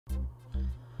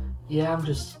Yeah, I'm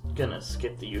just gonna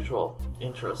skip the usual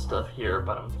intro stuff here,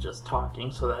 but I'm just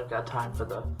talking so that I've got time for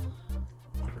the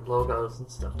logos and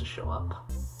stuff to show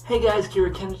up. Hey guys,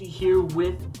 KiraKennedy here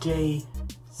with day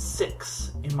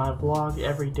 6 in my vlog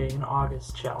Every Day in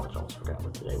August challenge. I almost forgot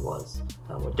what today was,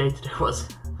 what day today was.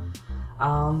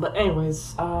 But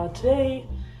anyways, today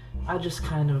I just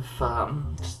kind of,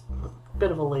 just a bit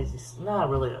of a lazy, not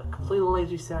really a completely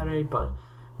lazy Saturday, but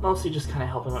mostly just kind of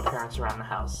helping my parents around the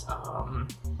house.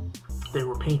 They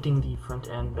were painting the front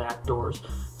and back doors,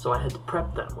 so I had to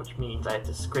prep them, which means I had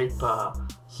to scrape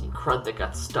some crud that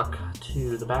got stuck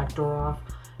to the back door off,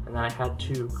 and then I had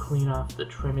to clean off the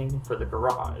trimming for the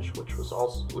garage, which was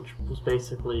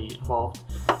basically involved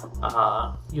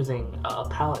using a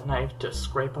palette knife to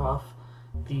scrape off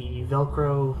the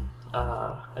Velcro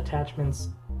attachments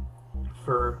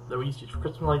that we used to use for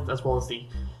Christmas lights, as well as the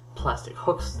plastic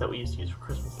hooks that we used to use for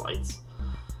Christmas lights.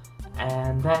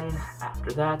 And then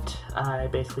after that, I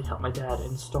basically helped my dad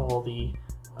install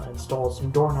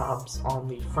some doorknobs on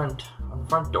the front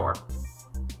door.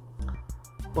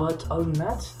 But other than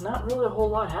that, not really a whole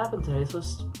lot happened today, so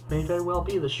this may very well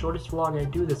be the shortest vlog I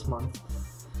do this month.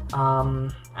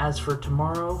 As for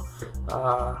tomorrow,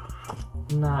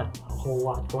 not a whole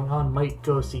lot going on. Might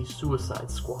go see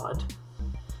Suicide Squad.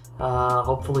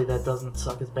 Hopefully that doesn't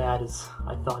suck as bad as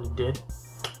I thought it did.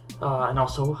 And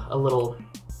also, a little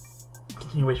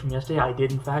continuation from yesterday, I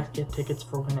did in fact get tickets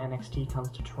for when NXT comes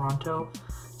to Toronto,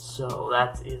 so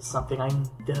that is something I'm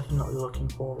definitely looking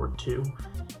forward to.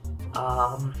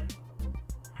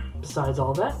 Besides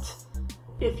all that,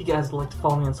 if you guys would like to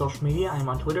follow me on social media, I am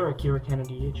on Twitter at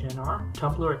KiraKennedyHNR,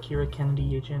 Tumblr at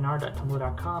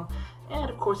KiraKennedyHNR.tumblr.com, and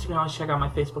of course you can always check out my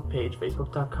Facebook page,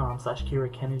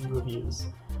 facebook.com/KiraKennedyReviews.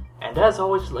 And as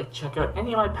always, if you'd like to check out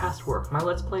any of my past work, my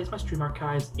Let's Plays, my stream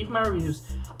archives, even my reviews,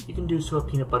 you can do so at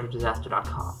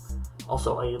peanutbutterdisaster.com.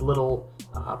 Also, a little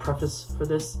preface for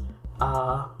this,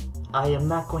 I am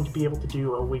not going to be able to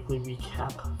do a weekly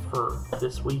recap for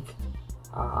this week,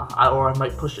 or I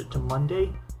might push it to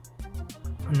Monday,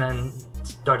 and then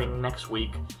starting next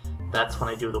week, that's when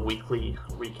I do the weekly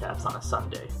recaps on a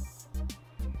Sunday.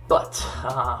 But,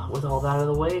 with all that out of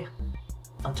the way,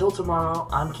 until tomorrow,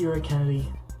 I'm KiraKennedy,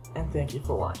 and thank you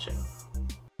for watching.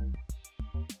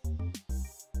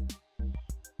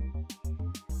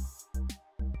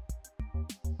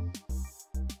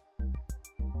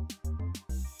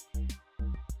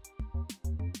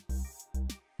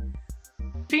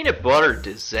 Peanut butter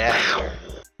disaster.